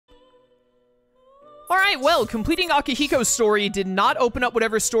Alright, well, completing Akihiko's story did not open up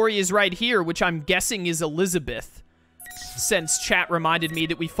whatever story is right here, which I'm guessing is Elizabeth. Since chat reminded me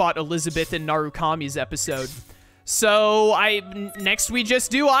that we fought Elizabeth in Narukami's episode. So, next we just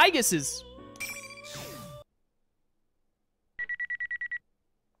do Aigis's.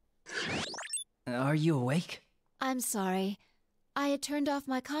 Are you awake? I'm sorry. I had turned off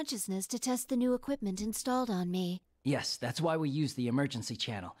my consciousness to test the new equipment installed on me. Yes, that's why we use the emergency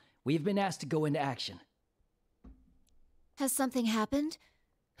channel. We've been asked to go into action. Has something happened?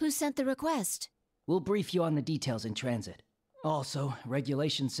 Who sent the request? We'll brief you on the details in transit. Also,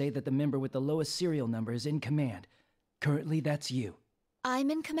 regulations say that the member with the lowest serial number is in command. Currently, that's you. I'm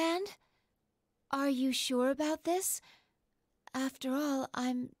in command? Are you sure about this? After all,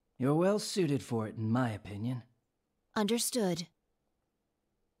 You're well suited for it, in my opinion. Understood.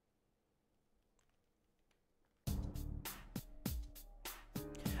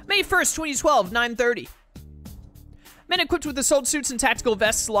 May 1st, 2012, 9:30. Men equipped with assault suits and tactical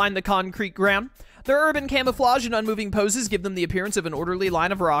vests line the concrete ground. Their urban camouflage and unmoving poses give them the appearance of an orderly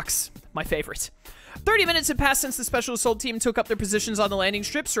line of rocks. My favorite. 30 minutes have passed since the special assault team took up their positions on the landing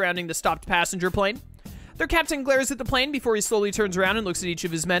strip surrounding the stopped passenger plane. Their captain glares at the plane before he slowly turns around and looks at each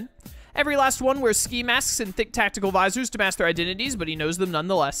of his men. Every last one wears ski masks and thick tactical visors to mask their identities, but he knows them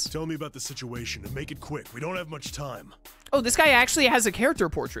nonetheless. Tell me about the situation and make it quick. We don't have much time. Oh, this guy actually has a character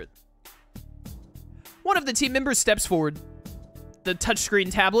portrait. One of the team members steps forward. The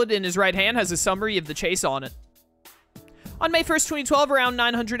touchscreen tablet in his right hand has a summary of the chase on it. On May 1st, 2012, around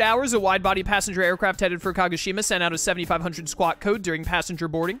 900 hours, a wide-body passenger aircraft headed for Kagoshima sent out a 7500 squawk code during passenger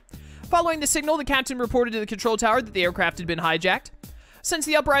boarding. Following the signal, the captain reported to the control tower that the aircraft had been hijacked. Since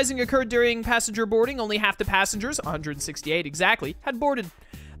the uprising occurred during passenger boarding, only half the passengers, 168 exactly, had boarded.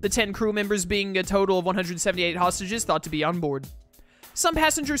 The 10 crew members being a total of 178 hostages thought to be on board. Some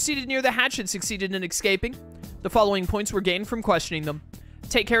passengers seated near the hatch had succeeded in escaping. The following points were gained from questioning them.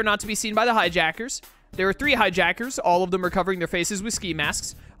 Take care not to be seen by the hijackers. There are 3 hijackers, all of them are covering their faces with ski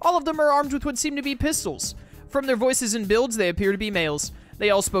masks. All of them are armed with what seem to be pistols. From their voices and builds, they appear to be males. They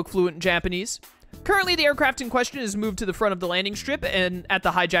all spoke fluent Japanese. Currently, the aircraft in question is moved to the front of the landing strip and at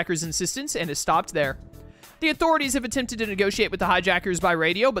the hijackers' insistence and is stopped there. The authorities have attempted to negotiate with the hijackers by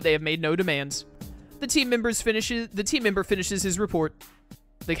radio, but they have made no demands. The team member finishes his report.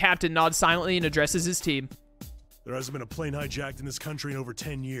 The captain nods silently and addresses his team. There hasn't been a plane hijacked in this country in over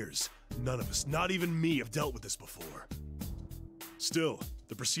 10 years. None of us, not even me, have dealt with this before. Still,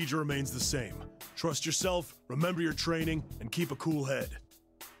 the procedure remains the same. Trust yourself, remember your training, and keep a cool head.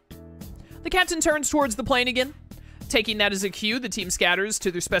 The captain turns towards the plane again. Taking that as a cue, the team scatters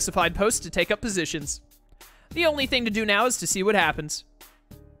to their specified posts to take up positions. The only thing to do now is to see what happens.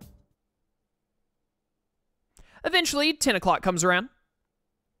 Eventually, 10 o'clock comes around.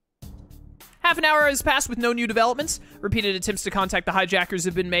 Half an hour has passed with no new developments. Repeated attempts to contact the hijackers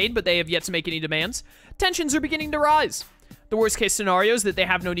have been made, but they have yet to make any demands. Tensions are beginning to rise. The worst case scenario is that they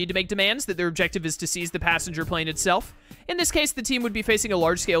have no need to make demands, that their objective is to seize the passenger plane itself. In this case, the team would be facing a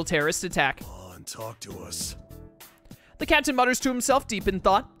large-scale terrorist attack. Come on, talk to us. The captain mutters to himself, deep in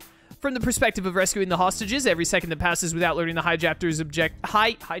thought. From the perspective of rescuing the hostages, every second that passes without learning the hijackers'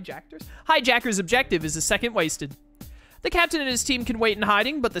 objective is a second wasted. The captain and his team can wait in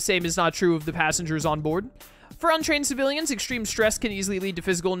hiding, but the same is not true of the passengers on board. For untrained civilians, extreme stress can easily lead to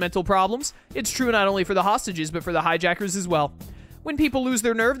physical and mental problems. It's true not only for the hostages, but for the hijackers as well. When people lose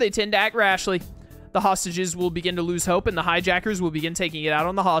their nerve, they tend to act rashly. The hostages will begin to lose hope, and the hijackers will begin taking it out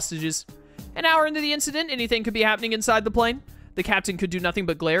on the hostages. An hour into the incident, anything could be happening inside the plane. The captain could do nothing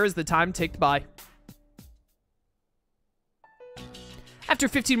but glare as the time ticked by. After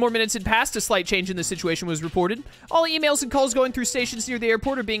 15 more minutes had passed, a slight change in the situation was reported. All emails and calls going through stations near the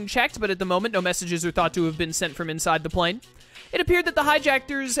airport are being checked, but at the moment, no messages are thought to have been sent from inside the plane. It appeared that the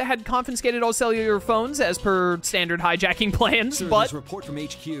hijackers had confiscated all cellular phones as per standard hijacking plans, Sir, but... there's a report from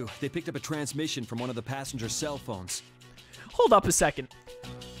HQ. They picked up a transmission from one of the passengers' cell phones. Hold up a second.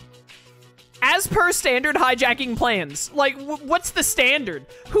 As per standard hijacking plans, like, what's the standard?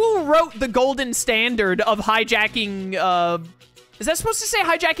 Who wrote the golden standard of hijacking, Is that supposed to say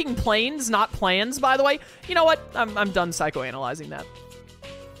hijacking planes, not plans, by the way? You know what? I'm done psychoanalyzing that.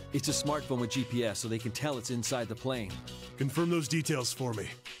 It's a smartphone with GPS, so they can tell it's inside the plane. Confirm those details for me.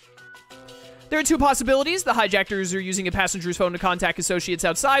 There are 2 possibilities. The hijackers are using a passenger's phone to contact associates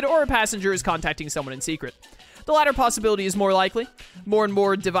outside, or a passenger is contacting someone in secret. The latter possibility is more likely. More and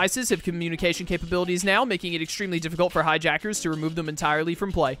more devices have communication capabilities now, making it extremely difficult for hijackers to remove them entirely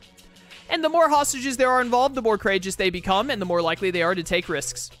from play. And the more hostages there are involved, the more courageous they become, and the more likely they are to take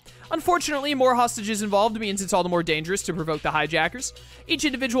risks. Unfortunately, more hostages involved means it's all the more dangerous to provoke the hijackers. Each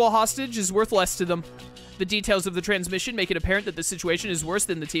individual hostage is worth less to them. The details of the transmission make it apparent that the situation is worse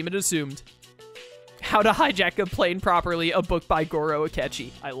than the team had assumed. How to Hijack a Plane Properly, a book by Goro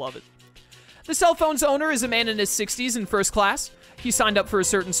Akechi. I love it. The cell phone's owner is a man in his 60s in first class. He signed up for a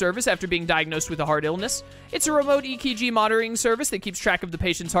certain service after being diagnosed with a heart illness. It's a remote EKG monitoring service that keeps track of the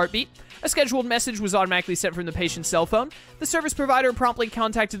patient's heartbeat. A scheduled message was automatically sent from the patient's cell phone. The service provider promptly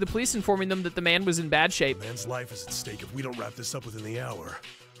contacted the police, informing them that the man was in bad shape. The man's life is at stake if we don't wrap this up within the hour.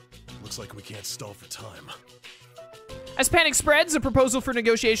 Looks like we can't stall for time. As panic spreads, a proposal for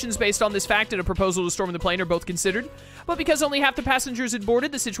negotiations based on this fact and a proposal to storm the plane are both considered. But because only half the passengers had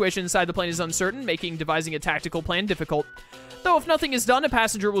boarded, the situation inside the plane is uncertain, making devising a tactical plan difficult. Though if nothing is done, a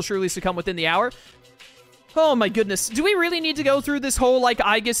passenger will surely succumb within the hour. Oh my goodness. Do we really need to go through this whole, like,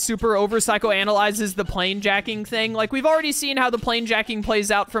 Aigis super over psychoanalyzes the plane jacking thing? Like, we've already seen how the plane jacking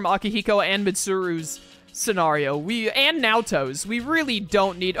plays out from Akihiko and Mitsuru's scenario. And Naoto's. We really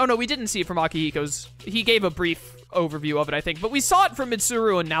don't need... Oh no, we didn't see it from Akihiko's. He gave a brief overview of it, I think. But we saw it from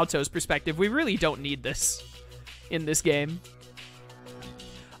Mitsuru and Naoto's perspective. We really don't need this in this game.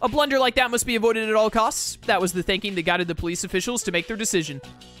 A blunder like that must be avoided at all costs. That was the thinking that guided the police officials to make their decision.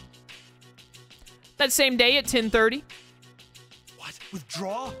 That same day at 10:30. What?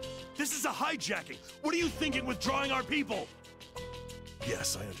 Withdraw? This is a hijacking. What are you thinking, withdrawing our people?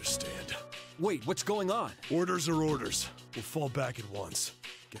 Yes, I understand. Wait, what's going on? Orders are orders. We'll fall back at once.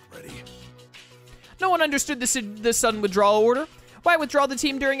 Get ready. No one understood the sudden withdrawal order. Why withdraw the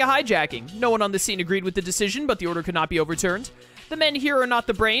team during a hijacking? No one on the scene agreed with the decision, but the order could not be overturned. The men here are not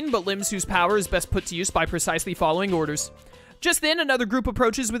the brain, but limbs whose power is best put to use by precisely following orders. Just then, another group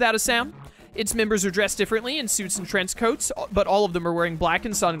approaches without a sound. Its members are dressed differently in suits and trench coats, but all of them are wearing black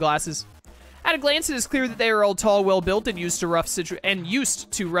and sunglasses. At a glance, it is clear that they are all tall, well-built, and used to rough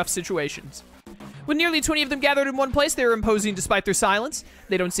situations. With nearly 20 of them gathered in one place, they are imposing despite their silence.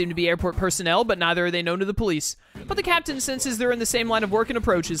 They don't seem to be airport personnel, but neither are they known to the police. But the captain senses they're in the same line of work and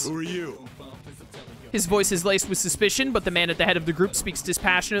approaches. Who are you? His voice is laced with suspicion, but the man at the head of the group speaks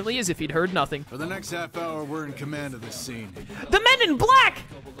dispassionately as if he'd heard nothing. For the next half hour, we're in command of this scene. The Men in Black!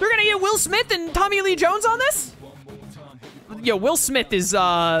 They're gonna get Will Smith and Tommy Lee Jones on this? Yo, Will Smith is,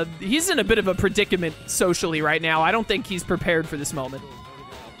 he's in a bit of a predicament socially right now. I don't think he's prepared for this moment.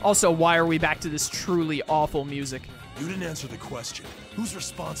 Also, why are we back to this truly awful music? You didn't answer the question. Who's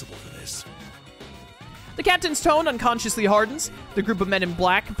responsible for this? The captain's tone unconsciously hardens. The group of men in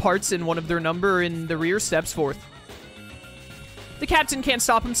black parts and one of their number in the rear steps forth. The captain can't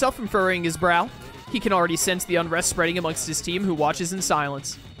stop himself from furrowing his brow. He can already sense the unrest spreading amongst his team, who watches in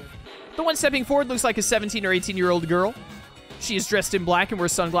silence. The one stepping forward looks like a 17 or 18-year-old girl. She is dressed in black and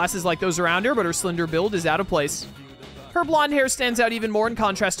wears sunglasses like those around her, but her slender build is out of place. Her blonde hair stands out even more in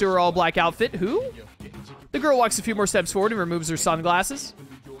contrast to her all-black outfit. Who? The girl walks a few more steps forward and removes her sunglasses.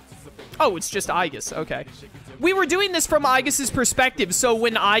 Oh, it's just Aigis. Okay. We were doing this from Aigis' perspective, so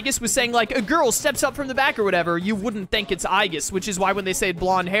when Aigis was saying, like, a girl steps up from the back or whatever, you wouldn't think it's Aigis, which is why when they say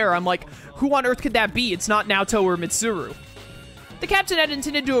blonde hair, I'm like, who on earth could that be? It's not Naoto or Mitsuru. The captain had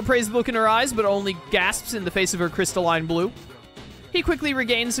intended to appraise the look in her eyes, but only gasps in the face of her crystalline blue. He quickly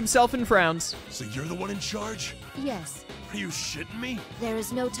regains himself and frowns. So you're the one in charge? Yes. Are you shitting me? There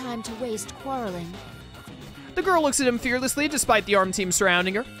is no time to waste quarreling. The girl looks at him fearlessly, despite the armed team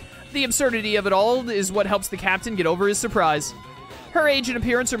surrounding her. The absurdity of it all is what helps the captain get over his surprise. Her age and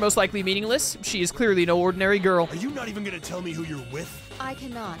appearance are most likely meaningless. She is clearly no ordinary girl. Are you not even gonna tell me who you're with? I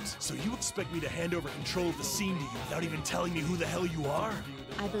cannot. So you expect me to hand over control of the scene to you without even telling me who the hell you are?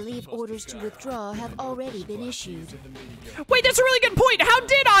 I believe orders to withdraw have already been issued. Wait, that's a really good point. How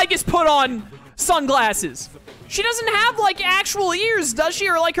did Aigis put on sunglasses? She doesn't have, like, actual ears, does she?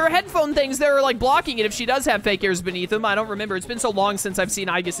 Or, like, her headphone things that are, like, blocking it if she does have fake ears beneath them. I don't remember. It's been so long since I've seen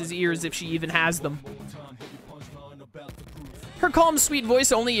Aigis' ears, if she even has them. Her calm, sweet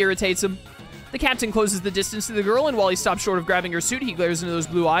voice only irritates him. The captain closes the distance to the girl, and while he stops short of grabbing her suit, he glares into those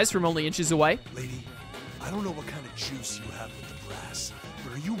blue eyes from only inches away. Lady, I don't know what kind of juice you have with the brass,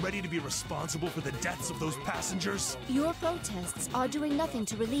 but are you ready to be responsible for the deaths of those passengers? Your protests are doing nothing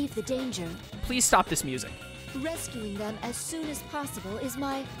to relieve the danger. Please stop this music. Rescuing them as soon as possible is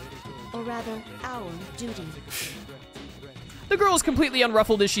my, or rather, our duty. The girl is completely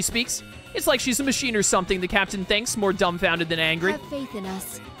unruffled as she speaks. It's like she's a machine or something, the captain thinks, more dumbfounded than angry. Have faith in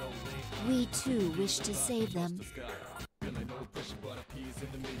us. We too wish to save them.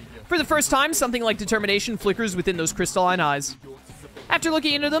 For the first time, something like determination flickers within those crystalline eyes. After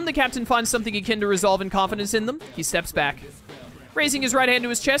looking into them, the captain finds something akin to resolve and confidence in them. He steps back. Raising his right hand to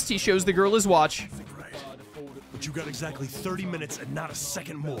his chest, he shows the girl his watch. Right. but you got exactly 30 minutes and not a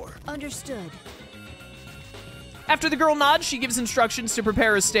second more. Understood. After the girl nods, she gives instructions to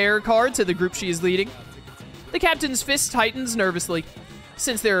prepare a stair card to the group she is leading. The captain's fist tightens nervously.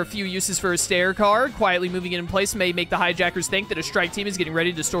 Since there are few uses for a stair card, quietly moving it in place may make the hijackers think that a strike team is getting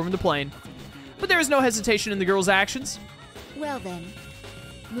ready to storm the plane. But there is no hesitation in the girl's actions. Well then,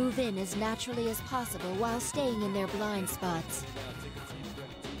 move in as naturally as possible while staying in their blind spots.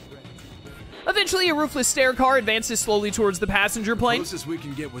 Eventually, a roofless stair car advances slowly towards the passenger plane. Closest we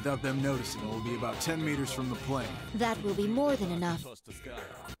can get without them noticing will be about 10 meters from the plane. That will be more than enough.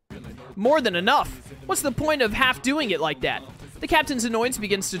 More than enough. What's the point of half doing it like that? The captain's annoyance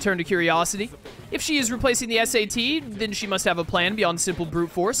begins to turn to curiosity. If she is replacing the SAT, then she must have a plan beyond simple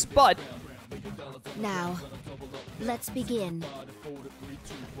brute force, but... Now, let's begin.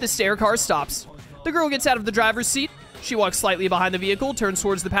 The stair car stops. The girl gets out of the driver's seat. She walks slightly behind the vehicle, turns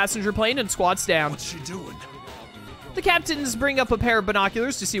towards the passenger plane, and squats down. What's she doing? The captains bring up a pair of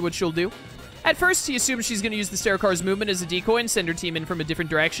binoculars to see what she'll do. At first, he assumes she's going to use the stair car's movement as a decoy and send her team in from a different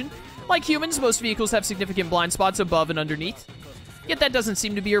direction. Like humans, most vehicles have significant blind spots above and underneath. Yet that doesn't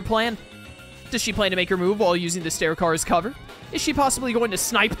seem to be her plan. Does she plan to make her move while using the stair car as cover? Is she possibly going to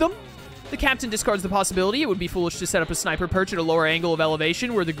snipe them? The captain discards the possibility. It would be foolish to set up a sniper perch at a lower angle of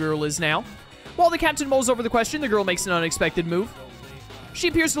elevation where the girl is now. While the captain mulls over the question, the girl makes an unexpected move. She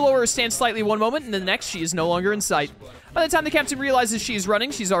appears to lower her stance slightly one moment, and the next, she is no longer in sight. By the time the captain realizes she is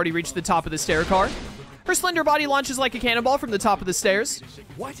running, she's already reached the top of the stair car. Her slender body launches like a cannonball from the top of the stairs.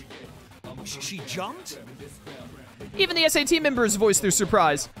 What? She jumped? Even the SAT members voice their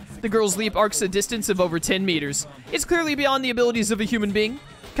surprise. The girl's leap arcs a distance of over 10 meters. It's clearly beyond the abilities of a human being.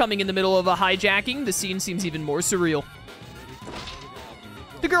 Coming in the middle of a hijacking, the scene seems even more surreal.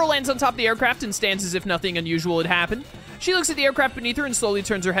 The girl lands on top of the aircraft and stands as if nothing unusual had happened. She looks at the aircraft beneath her and slowly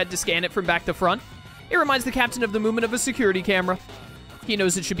turns her head to scan it from back to front. It reminds the captain of the movement of a security camera. He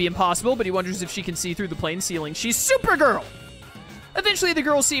knows it should be impossible, but he wonders if she can see through the plane ceiling. She's Supergirl! Eventually, the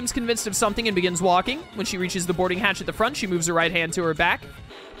girl seems convinced of something and begins walking. When she reaches the boarding hatch at the front, she moves her right hand to her back.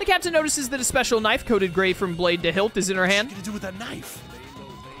 The captain notices that a special knife, coated gray from blade to hilt, is in her hand. What are you gonna do with that knife?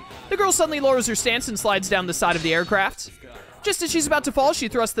 The girl suddenly lowers her stance and slides down the side of the aircraft. Just as she's about to fall, she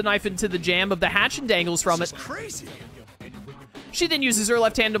thrusts the knife into the jamb of the hatch and dangles from it. This is crazy. She then uses her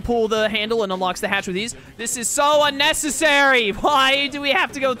left hand to pull the handle and unlocks the hatch with ease. This is so unnecessary! Why do we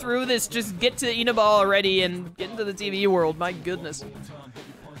have to go through this? Just get to Inaba already and get into the TV world, my goodness.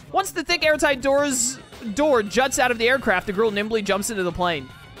 Once the thick airtight door juts out of the aircraft, the girl nimbly jumps into the plane.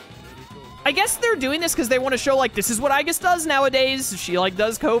 I guess they're doing this because they want to show, like, this is what Aigis does nowadays. She, like,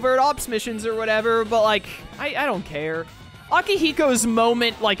 does covert ops missions or whatever, but, like, I don't care. Akihiko's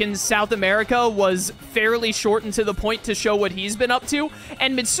moment, like, in South America was fairly short and to the point to show what he's been up to,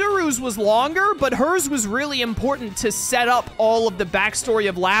 and Mitsuru's was longer, but hers was really important to set up all of the backstory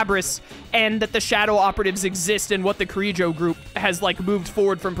of Labris and that the Shadow Operatives exist and what the Kirijo group has, like, moved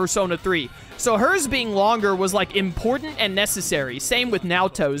forward from Persona 3. So hers being longer was, like, important and necessary. Same with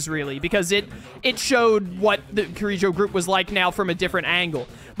Naoto's, really, because it showed what the Kirijo group was like now from a different angle.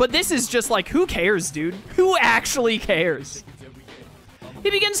 But this is just like, who cares, dude? Who actually cares? He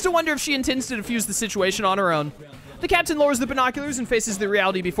begins to wonder if she intends to defuse the situation on her own. The captain lowers the binoculars and faces the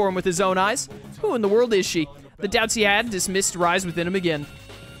reality before him with his own eyes. Who in the world is she? The doubts he had dismissed rise within him again.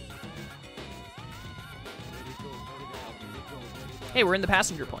 Hey, we're in the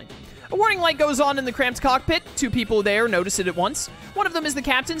passenger plane. A warning light goes on in the cramped cockpit. Two people there notice it at once. One of them is the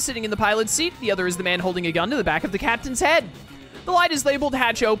captain sitting in the pilot's seat. The other is the man holding a gun to the back of the captain's head. The light is labeled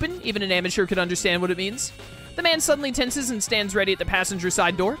hatch open. Even an amateur could understand what it means. The man suddenly tenses and stands ready at the passenger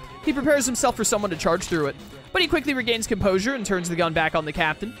side door. He prepares himself for someone to charge through it. But he quickly regains composure and turns the gun back on the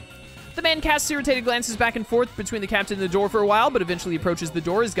captain. The man casts irritated glances back and forth between the captain and the door for a while, but eventually approaches the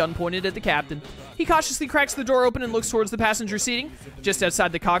door, his gun pointed at the captain. He cautiously cracks the door open and looks towards the passenger seating. Just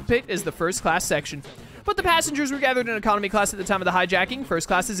outside the cockpit is the first class section. But the passengers were gathered in economy class at the time of the hijacking. First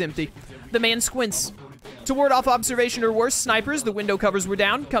class is empty. The man squints. To ward off observation or worse, snipers, the window covers were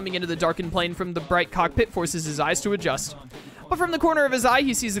down. Coming into the darkened plane from the bright cockpit forces his eyes to adjust. But from the corner of his eye,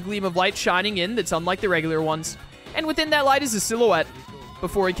 he sees a gleam of light shining in that's unlike the regular ones. And within that light is a silhouette.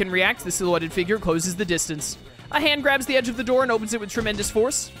 Before he can react, the silhouetted figure closes the distance. A hand grabs the edge of the door and opens it with tremendous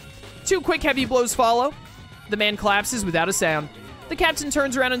force. Two quick, heavy blows follow. The man collapses without a sound. The captain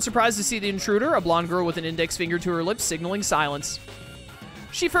turns around in surprise to see the intruder, a blonde girl with an index finger to her lips, signaling silence.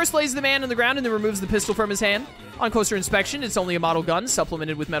 She first lays the man on the ground and then removes the pistol from his hand. On closer inspection, it's only a model gun,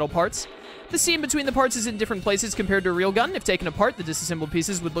 supplemented with metal parts. The seam between the parts is in different places compared to a real gun. If taken apart, the disassembled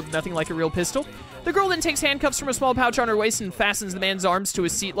pieces would look nothing like a real pistol. The girl then takes handcuffs from a small pouch on her waist and fastens the man's arms to a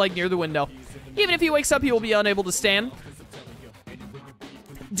seat leg near the window. Even if he wakes up, he will be unable to stand.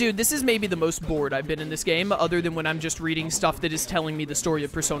 Dude, this is maybe the most bored I've been in this game, other than when I'm just reading stuff that is telling me the story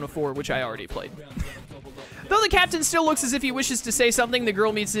of Persona 4, which I already played. Though the captain still looks as if he wishes to say something, the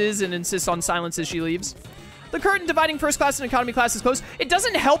girl meets his and insists on silence as she leaves. The curtain dividing first class and economy class is closed. It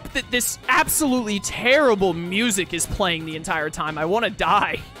doesn't help that this absolutely terrible music is playing the entire time. I want to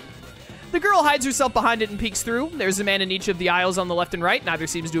die. The girl hides herself behind it and peeks through. There's a man in each of the aisles on the left and right. Neither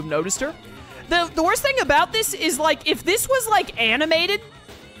seems to have noticed her. The worst thing about this is, like, if this was, like, animated,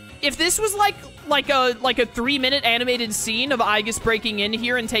 if this was, like a 3-minute animated scene of Aigis breaking in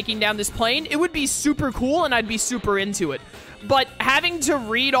here and taking down this plane, it would be super cool and I'd be super into it. But having to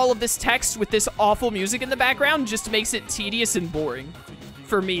read all of this text with this awful music in the background just makes it tedious and boring.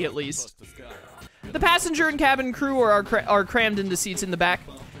 For me, at least. The passenger and cabin crew are crammed into seats in the back.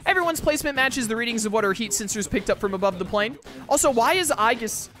 Everyone's placement matches the readings of what her heat sensors picked up from above the plane. Also, why is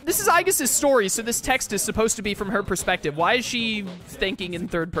Aigis... This is Aigis' story, so this text is supposed to be from her perspective. Why is she thinking in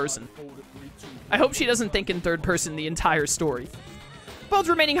third person? I hope she doesn't think in third person the entire story. Both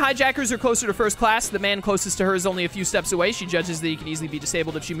remaining hijackers are closer to first class. The man closest to her is only a few steps away. She judges that he can easily be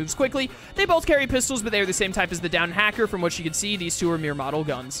disabled if she moves quickly. They both carry pistols, but they are the same type as the downed hacker. From what she could see, these two are mere model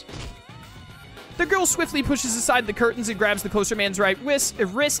guns. The girl swiftly pushes aside the curtains and grabs the closer man's right wrist.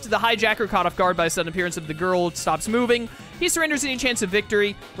 The hijacker, caught off guard by the sudden appearance of the girl, stops moving. He surrenders any chance of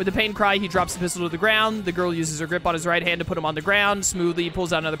victory. With a pained cry, he drops the pistol to the ground. The girl uses her grip on his right hand to put him on the ground. Smoothly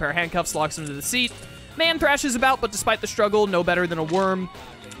pulls out another pair of handcuffs, locks him to the seat. Man thrashes about, but despite the struggle, no better than a worm.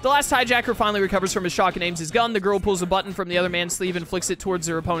 The last hijacker finally recovers from his shock and aims his gun. The girl pulls a button from the other man's sleeve and flicks it towards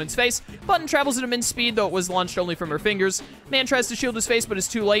her opponent's face. Button travels at immense speed, though it was launched only from her fingers. Man tries to shield his face, but is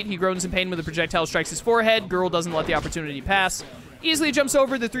too late. He groans in pain when the projectile strikes his forehead. Girl doesn't let the opportunity pass. Easily jumps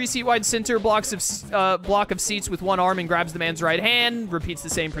over the 3-seat-wide center block of seats with one arm and grabs the man's right hand. Repeats the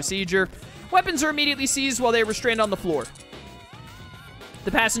same procedure. Weapons are immediately seized while they are restrained on the floor.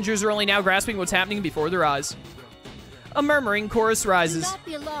 The passengers are only now grasping what's happening before their eyes. A murmuring chorus rises. Do not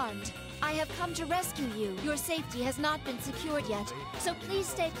be alarmed. I have come to rescue you. Your safety has not been secured yet, so please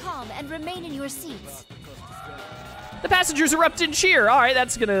stay calm and remain in your seats. The passengers erupt in cheer. All right,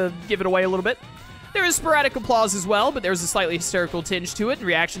 that's gonna give it away a little bit. There is sporadic applause as well, but there's a slightly hysterical tinge to it in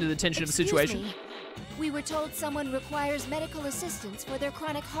reaction to the tension of the situation. Me. We were told someone requires medical assistance for their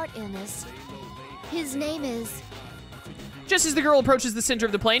chronic heart illness. His name is... Just as the girl approaches the center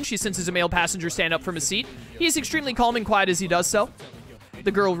of the plane, she senses a male passenger stand up from his seat. He is extremely calm and quiet as he does so.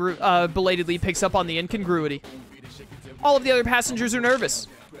 The girl belatedly picks up on the incongruity. All of the other passengers are nervous.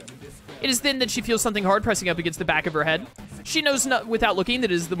 It is then that she feels something hard pressing up against the back of her head. She knows without looking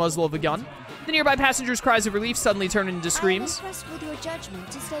that it is the muzzle of a gun. The nearby passengers' cries of relief suddenly turn into screams. I am impressed with your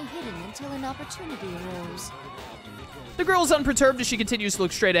judgment to stay hidden until an opportunity arose. The girl is unperturbed as she continues to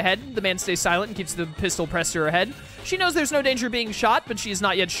look straight ahead. The man stays silent and keeps the pistol pressed to her head. She knows there's no danger of being shot, but she is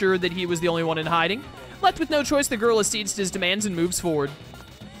not yet sure that he was the only one in hiding. Left with no choice, the girl accedes to his demands and moves forward.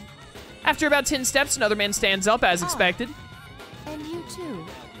 After about 10 steps, another man stands up, as expected. And you too.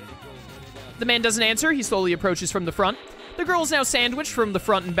 The man doesn't answer. He slowly approaches from the front. The girl is now sandwiched from the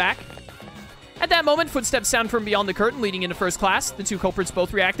front and back. At that moment, footsteps sound from beyond the curtain, leading into first class. The two culprits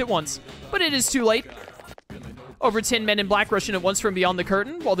both react at once, but it is too late. Over 10 men in black rush in at once from beyond the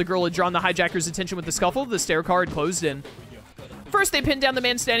curtain. While the girl had drawn the hijacker's attention with the scuffle, the stair car had closed in. First, they pin down the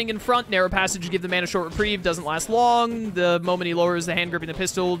man standing in front. Narrow passage to give the man a short reprieve. Doesn't last long. The moment he lowers the hand gripping the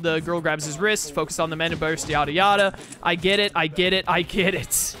pistol, the girl grabs his wrist, focus on the men and burst, yada yada. I get it, I get it, I get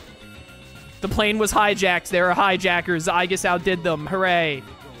it. The plane was hijacked. There are hijackers. Aigis outdid them. Hooray.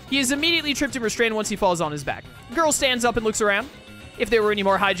 He is immediately tripped and restrained once he falls on his back. The girl stands up and looks around. If there were any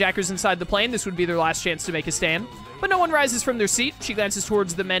more hijackers inside the plane, this would be their last chance to make a stand. But no one rises from their seat. She glances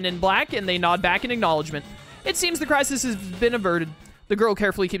towards the men in black, and they nod back in acknowledgement. It seems the crisis has been averted. The girl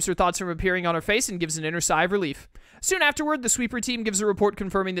carefully keeps her thoughts from appearing on her face and gives an inner sigh of relief. Soon afterward, the sweeper team gives a report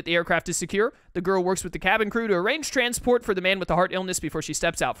confirming that the aircraft is secure. The girl works with the cabin crew to arrange transport for the man with the heart illness before she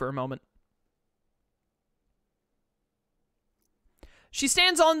steps out for a moment. She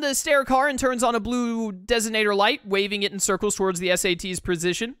stands on the stair car and turns on a blue designator light, waving it in circles towards the SAT's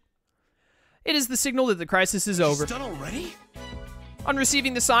position. It is the signal that the crisis is over. It's done already? On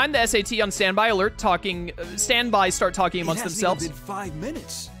receiving the sign, the SAT on standby alert standby start talking amongst themselves. It hasn't even been 5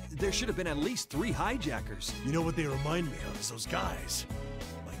 minutes. There should have been at least 3 hijackers. You know what they remind me of is those guys.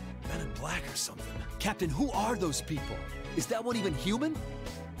 Like Men in Black or something. Captain, who are those people? Is that one even human?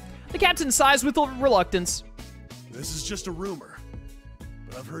 The captain sighs with reluctance. This is just a rumor.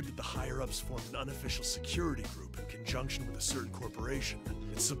 But I've heard that the higher-ups formed an unofficial security group in conjunction with a certain corporation.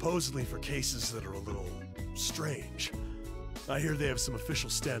 It's supposedly for cases that are a little strange. I hear they have some official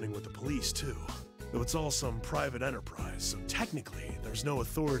standing with the police, too. Though it's all some private enterprise, so technically, there's no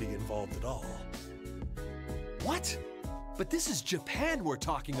authority involved at all. What? But this is Japan we're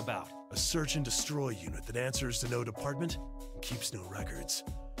talking about. A search and destroy unit that answers to no department and keeps no records.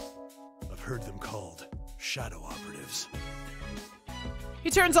 I've heard them called Shadow Operatives. He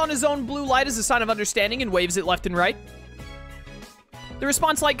turns on his own blue light as a sign of understanding and waves it left and right. The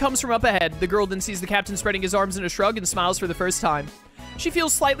response light comes from up ahead. The girl then sees the captain spreading his arms in a shrug and smiles for the first time. She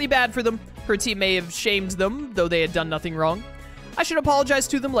feels slightly bad for them. Her team may have shamed them, though they had done nothing wrong. I should apologize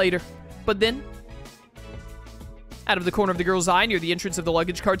to them later. But then, out of the corner of the girl's eye, near the entrance of the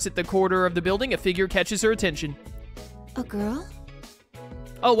luggage carts at the corner of the building, a figure catches her attention. A girl?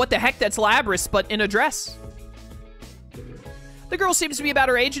 Oh, what the heck? That's Labris, but in a dress. The girl seems to be about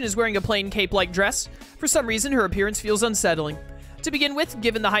her age and is wearing a plain cape-like dress. For some reason, her appearance feels unsettling. To begin with,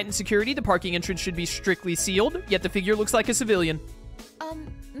 given the heightened security, the parking entrance should be strictly sealed, yet the figure looks like a civilian.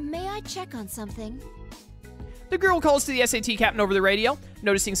 May I check on something? The girl calls to the SAT captain over the radio.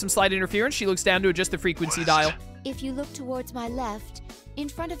 Noticing some slight interference, she looks down to adjust the frequency dial. If you look towards my left, in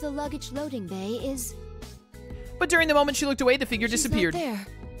front of the luggage loading bay is... But during the moment she looked away, the figure She's disappeared. not there.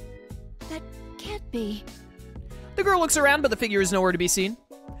 That can't be. The girl looks around, but the figure is nowhere to be seen.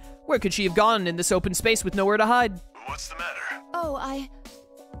 Where could she have gone in this open space with nowhere to hide? What's the matter? Oh,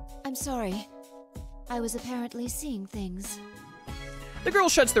 I'm sorry. I was apparently seeing things. The girl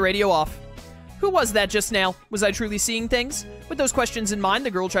shuts the radio off. Who was that just now? Was I truly seeing things? With those questions in mind,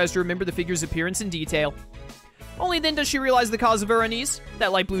 the girl tries to remember the figure's appearance in detail. Only then does she realize the cause of her unease.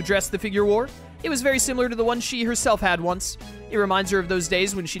 That light blue dress the figure wore. It was very similar to the one she herself had once. It reminds her of those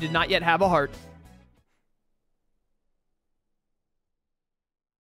days when she did not yet have a heart.